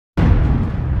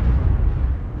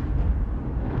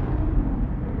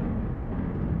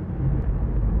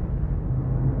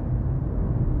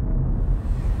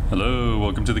Hello,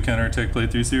 welcome to the Counterattack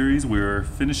Playthrough series. We're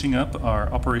finishing up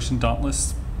our Operation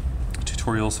Dauntless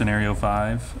Tutorial Scenario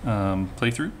 5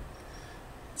 playthrough.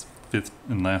 It's fifth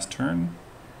and last turn.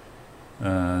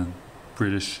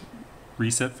 British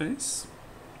reset phase.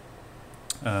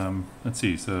 Let's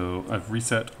see, so I've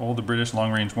reset all the British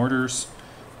long-range mortars,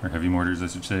 or heavy mortars I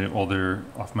should say, all their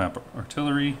off-map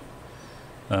artillery.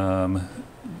 They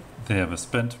have a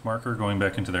spent marker going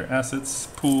back into their assets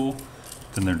pool.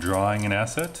 Then they're drawing an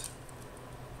asset,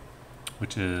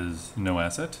 which is no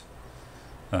asset.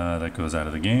 That goes out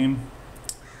of the game.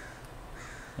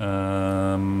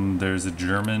 There's a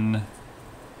German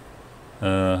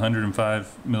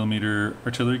 105mm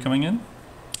artillery coming in.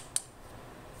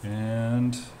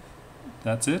 And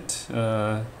that's it.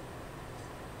 Yeah,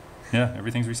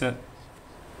 everything's reset.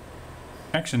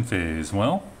 Action phase.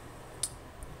 Well,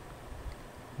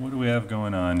 what do we have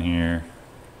going on here?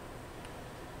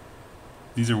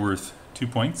 These are worth 2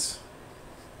 points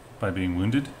by being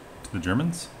wounded to the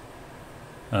Germans.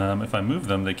 If I move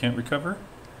them, they can't recover.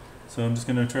 So I'm just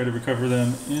going to try to recover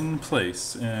them in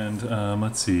place. And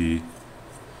let's see.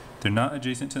 They're not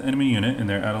adjacent to the enemy unit and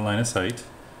they're out of line of sight.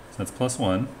 So that's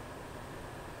 +1.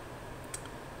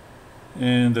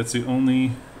 And that's the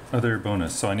only other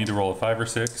bonus. So I need to roll a 5 or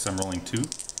 6. I'm rolling 2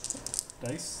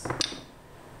 dice.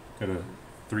 Got a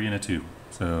 3 and a 2.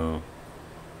 So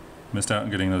missed out on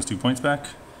getting those 2 points back.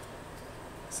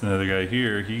 So another guy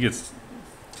here, he gets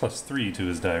 +3 to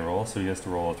his die roll, so he has to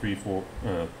roll a 3, 4,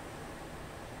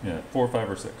 4, 5,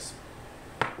 or 6.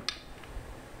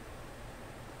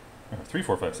 3,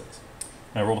 4, 5, 6.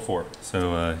 I rolled a 4,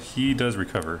 so he does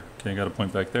recover. Okay, I got a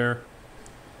point back there.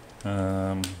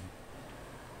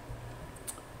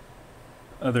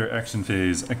 Other action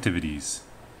phase activities.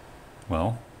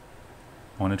 Well,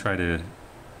 I want to try to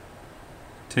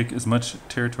take as much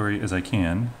territory as I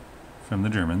can from the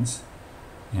Germans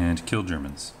and kill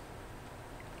Germans.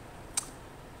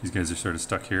 These guys are sort of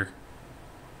stuck here.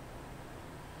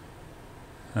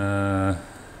 I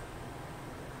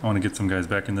want to get some guys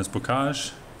back in this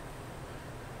bocage.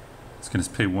 It's going to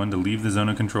pay 1 to leave the zone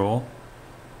of control.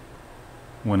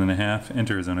 1.5,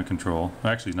 enter a zone of control.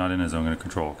 Well, actually, he's not in a zone of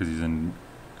control because he's in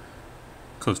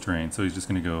close terrain. So he's just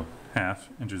going to go half,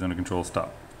 enter zone of control,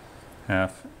 stop.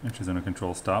 Half, enter zone of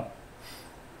control, stop.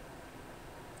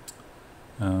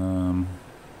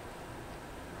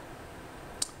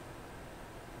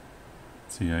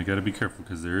 See, I gotta be careful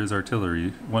because there is artillery,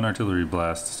 1 artillery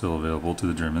blast still available to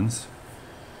the Germans.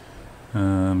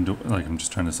 I'm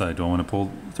just trying to decide, do I want to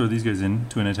throw these guys in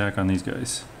to an attack on these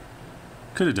guys?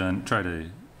 Could have tried a,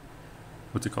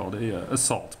 what's it called, a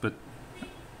assault, but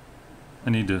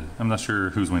I'm not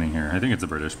sure who's winning here. I think it's the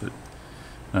British, but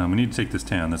we need to take this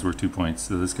town. That's worth 2 points.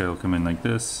 So this guy will come in like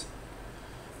this.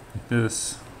 Like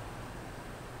this.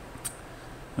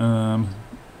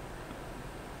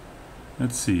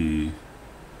 Let's see.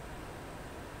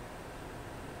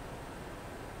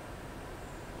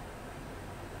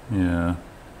 Yeah.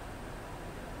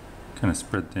 Kind of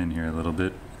spread thin here a little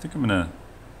bit. I think I'm gonna...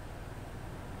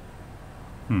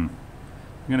 I'm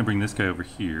gonna bring this guy over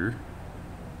here.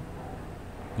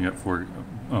 You got 4...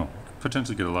 Oh.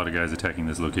 Potentially get a lot of guys attacking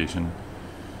this location.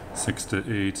 6 to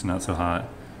 8, not so hot.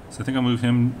 So I think I'll move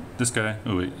him, this guy.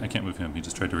 Oh wait, I can't move him, he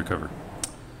just tried to recover.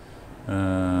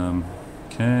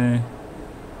 Okay.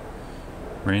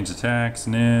 Range attacks,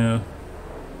 no.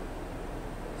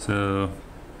 So,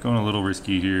 going a little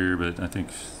risky here, but I think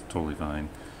totally fine.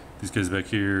 These guys back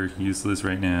here, useless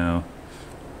right now.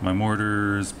 My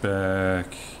mortars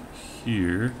back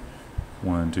here.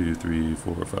 1, 2, 3,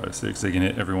 4, 5, 6. They can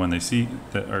hit everyone they see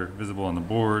that are visible on the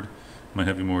board. My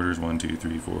heavy mortars, 1, 2,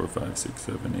 3, 4, 5, 6,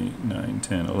 7, 8, 9,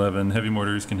 10, 11. Heavy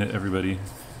mortars can hit everybody.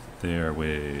 They are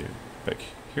way back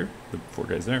here, the 4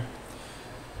 guys there.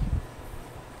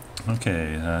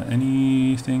 Okay,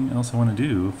 anything else I want to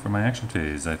do for my action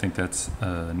phase? I think that's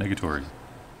negatory.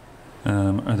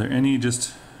 Are there any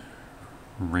just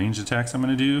ranged attacks I'm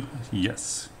going to do?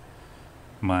 Yes.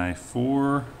 I'm going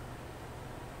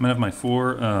to have my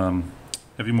 4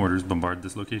 heavy mortars bombard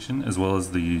this location, as well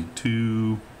as the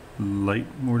 2 light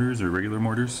mortars or regular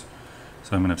mortars.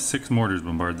 So I'm going to have 6 mortars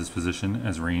bombard this position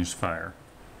as ranged fire.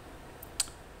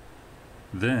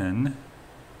 Then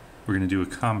we're going to do a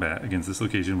combat against this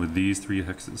location with these 3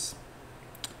 hexes.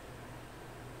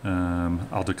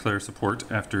 I'll declare support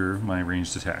after my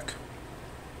ranged attack.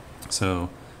 So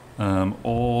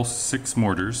all 6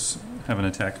 mortars have an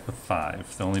attack of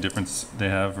 5. The only difference they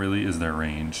have really is their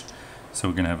range. So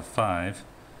we're going to have a 5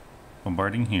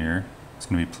 bombarding here. It's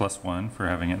going to be +1 for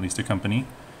having at least a company.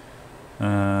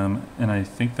 And I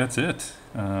think that's it.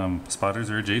 Spotters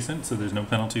are adjacent, so there's no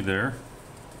penalty there.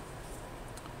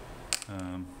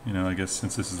 You know, I guess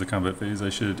since this is the combat phase, I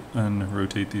should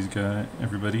unrotate these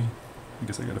everybody. I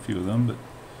guess I got a few of them, but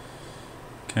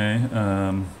okay.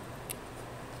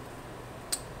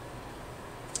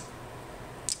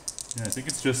 Yeah, I think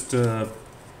it's just +1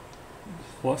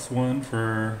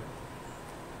 for,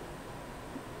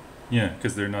 yeah,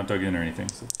 because they're not dug in or anything,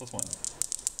 so +1.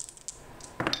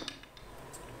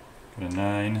 Got a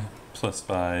 9,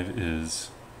 +5 is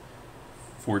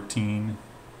 14,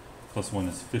 +1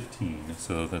 is 15,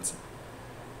 so that's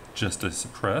just a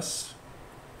suppress.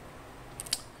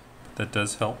 That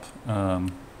does help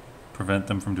prevent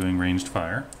them from doing ranged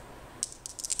fire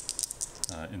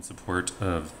in support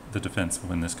of the defense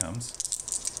when this comes.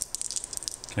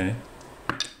 Okay.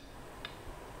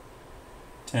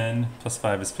 10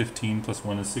 +5 is 15,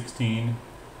 +1 is 16.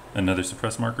 Another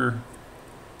suppress marker.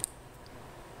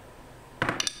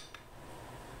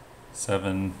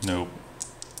 7, nope.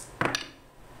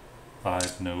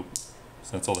 5, nope.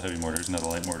 So that's all the heavy mortars, not the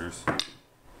light mortars.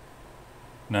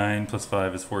 9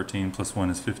 +5 is 14, +1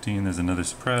 is 15. There's another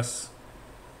suppress.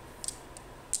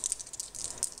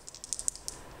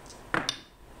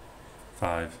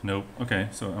 5, nope. Okay,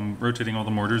 so I'm rotating all the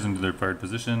mortars into their fired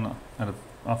position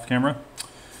off camera.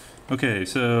 Okay,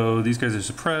 so these guys are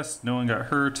suppressed. No one got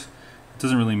hurt. It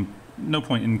doesn't really, no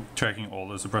point in tracking all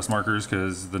those suppressed markers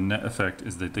because the net effect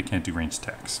is that they can't do ranged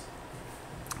attacks.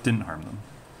 Didn't harm them.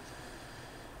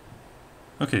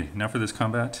 Okay, now for this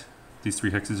combat. These 3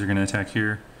 hexes are going to attack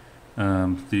here.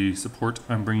 The support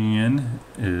I'm bringing in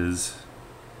is,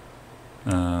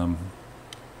 let's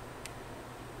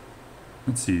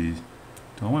see,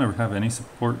 do I want to have any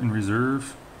support in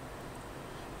reserve?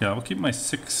 Yeah, I'll keep my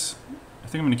 6, I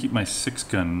think I'm going to keep my 6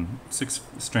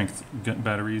 strength gun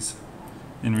batteries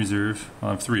in reserve.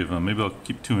 I'll have 3 of them. Maybe I'll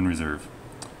keep 2 in reserve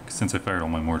since I fired all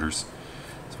my mortars.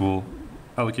 So we'll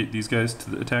allocate these guys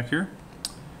to the attack here.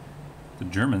 The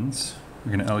Germans are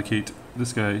going to allocate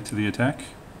this guy to the attack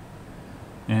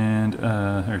and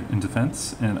or in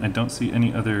defense, and I don't see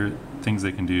any other things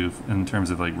they can do in terms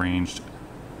of like ranged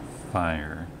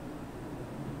fire.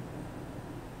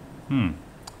 I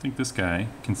think this guy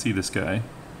can see this guy.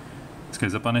 This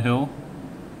guy's up on a hill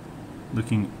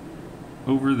looking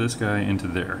over this guy into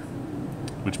there,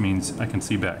 which means I can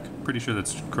see back. Pretty sure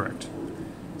that's correct.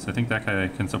 So I think that guy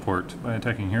can support by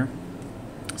attacking here.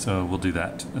 So we'll do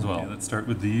that as well. Okay, let's start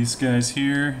with these guys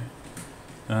here.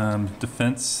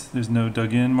 Defense, there's no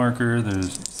dug in marker.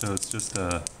 So it's just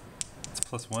it's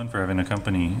 +1 for having a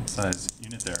company size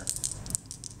unit there.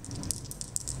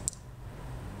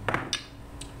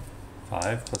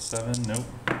 5 +7, nope.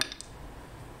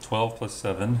 12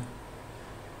 +7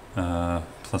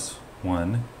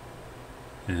 +1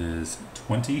 is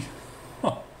 20.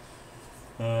 Huh.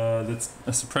 That's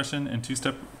a suppression and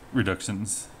 2-step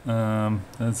reductions.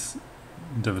 That's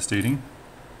devastating.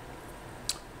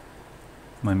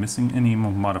 Am I missing any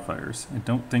modifiers? I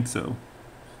don't think so.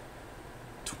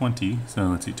 20, so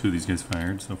let's see, 2 of these guys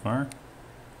fired so far.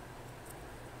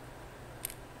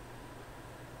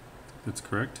 That's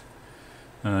correct.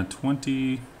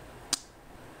 20,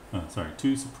 sorry,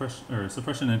 2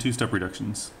 suppression and 2-step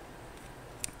reductions.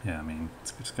 Yeah, I mean,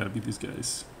 it's just gotta be these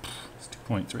guys. It's 2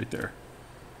 points right there.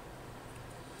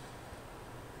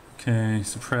 Okay,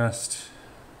 suppressed.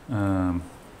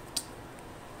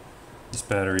 This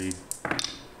battery,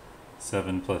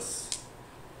 7 +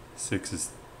 6 is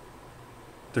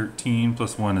 13,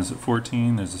 +1 is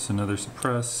 14. There's just another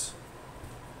suppress.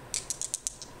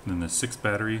 And then the 6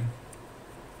 battery,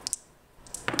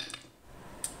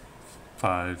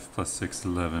 5 + 6 is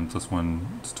 11, +1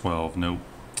 is 12. Nope.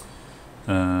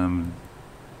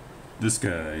 This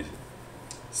guy,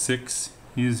 6,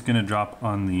 he's gonna drop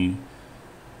on the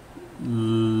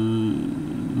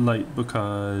light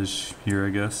bocage here, I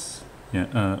guess.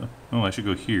 Yeah. Oh, I should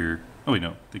go here. Oh wait,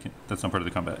 no, they can't. That's not part of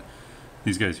the combat.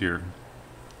 These guys here.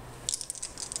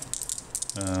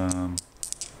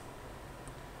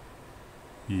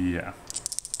 Yeah.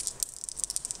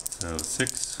 So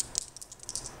 6.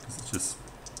 It's just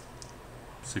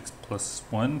 6 +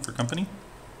 1 for company.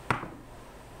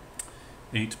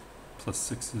 8 +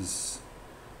 6 is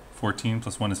 14,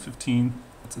 +1 is 15.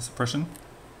 That's a suppression.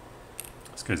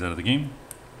 This guy's out of the game.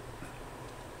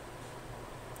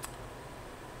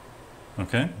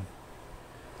 Okay. And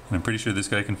I'm pretty sure this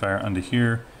guy can fire onto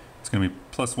here. It's going to be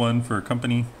 +1 for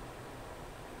company.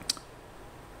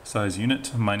 Size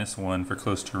unit, -1 for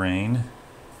close terrain.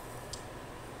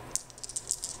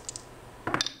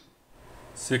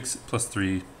 6 +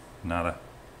 3, nada.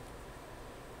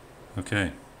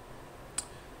 Okay.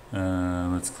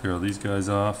 Let's clear all these guys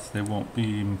off. They won't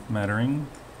be mattering.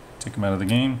 Take them out of the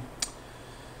game.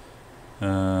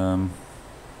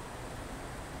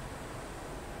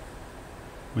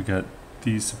 We got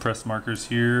these suppressed markers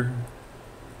here.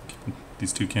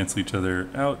 These two cancel each other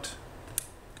out.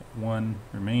 Got one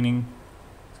remaining.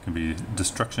 It's going to be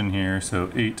destruction here. So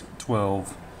 8,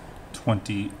 12,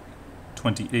 20,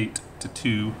 28 to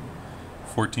 2,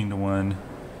 14 to 1,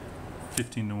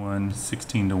 15 to 1,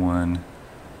 16 to 1.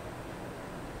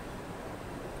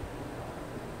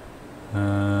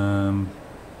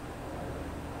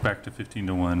 Back to 15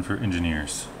 to 1 for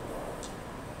engineers.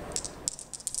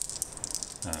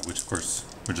 Which of course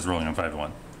we're just rolling on 5 to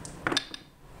 1.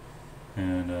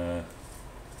 And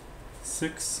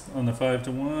 6 on the 5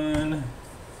 to 1.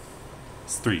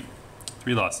 It's 3.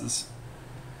 3 losses.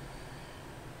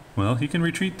 Well, he can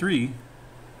retreat 3.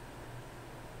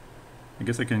 I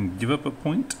guess I can give up a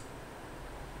point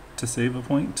to save a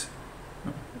point.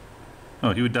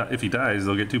 Oh, he would die. If he dies,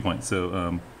 they'll get 2 points.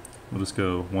 So we'll just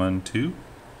go 1, 2,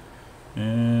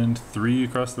 and 3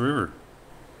 across the river.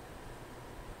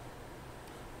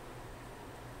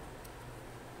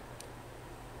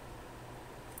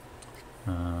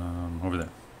 Over there.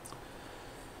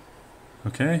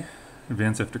 Okay,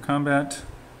 advance after combat.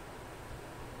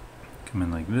 Come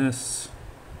in like this.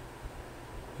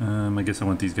 I guess I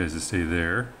want these guys to stay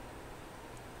there.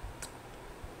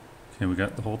 Okay, we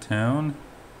got the whole town.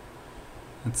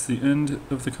 That's the end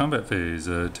of the combat phase.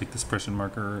 Take the suppression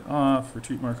marker off,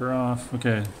 retreat marker off.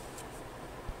 Okay.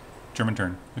 German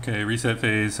turn. Okay, reset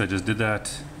phase. I just did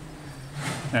that.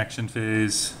 Action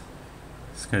phase.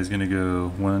 This guy's gonna go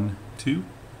 1, 2,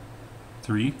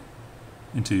 3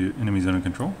 into enemy zone of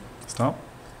control. Stop.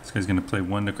 This guy's gonna play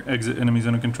 1 to exit enemy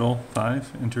zone of control.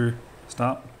 5, enter,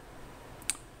 stop.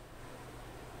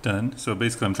 Done. So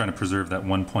basically I'm trying to preserve that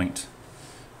 1 point.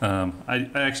 I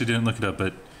actually didn't look it up,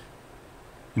 but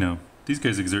you know, these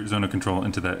guys exert zone of control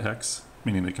into that hex,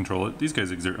 meaning they control it. These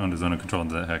guys exert zone of control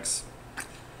into that hex.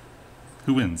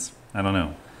 Who wins? I don't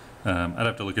know. I'd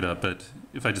have to look it up, but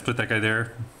if I just put that guy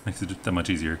there, makes it that much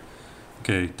easier.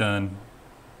 Okay, done.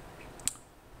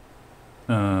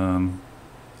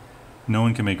 No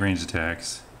one can make ranged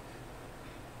attacks.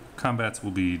 Combats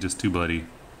will be just too bloody.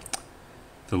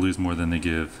 They'll lose more than they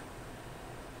give.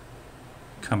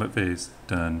 Combat phase,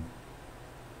 done.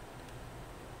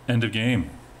 End of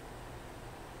game.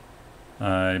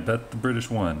 I bet the British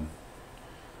won.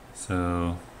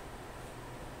 So,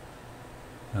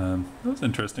 that was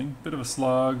interesting. Bit of a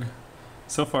slog.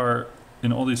 So far,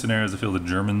 in all these scenarios, I feel the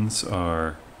Germans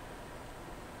are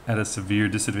at a severe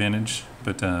disadvantage.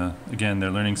 But again,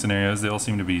 they're learning scenarios. They all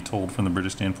seem to be told from the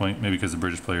British standpoint, maybe because the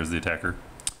British player is the attacker.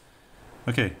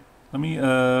 Okay, let me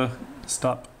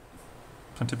stop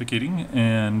pontificating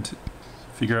and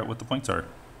figure out what the points are.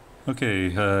 Okay,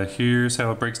 here's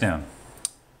how it breaks down.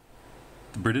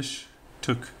 The British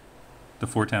took the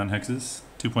 4 town hexes,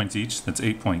 2 points each. That's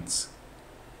 8 points.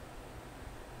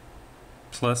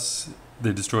 Plus,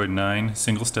 they destroyed 9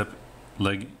 single-step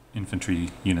leg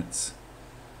infantry units.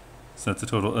 So that's a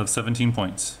total of 17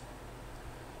 points.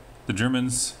 The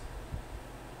Germans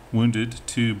wounded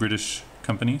 2 British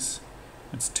companies.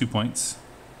 That's 2 points.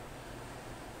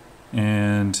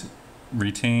 And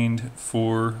retained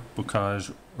 4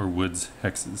 bocage or woods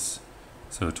hexes.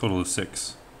 So a total of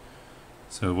 6.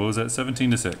 So what was that?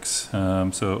 17 to 6.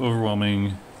 So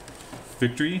overwhelming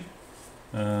victory.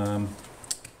 Yeah,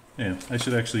 I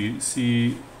should actually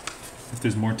see if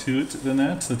there's more to it than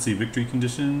that. Let's see, victory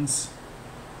conditions.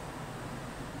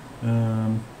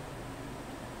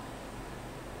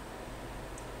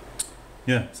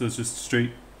 Yeah, so it's just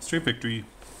straight victory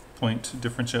point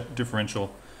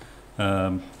differential.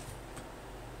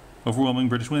 Overwhelming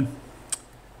British win.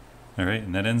 All right,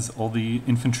 and that ends all the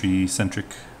infantry-centric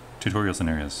tutorial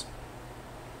scenarios.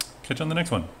 Catch you on the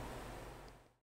next one.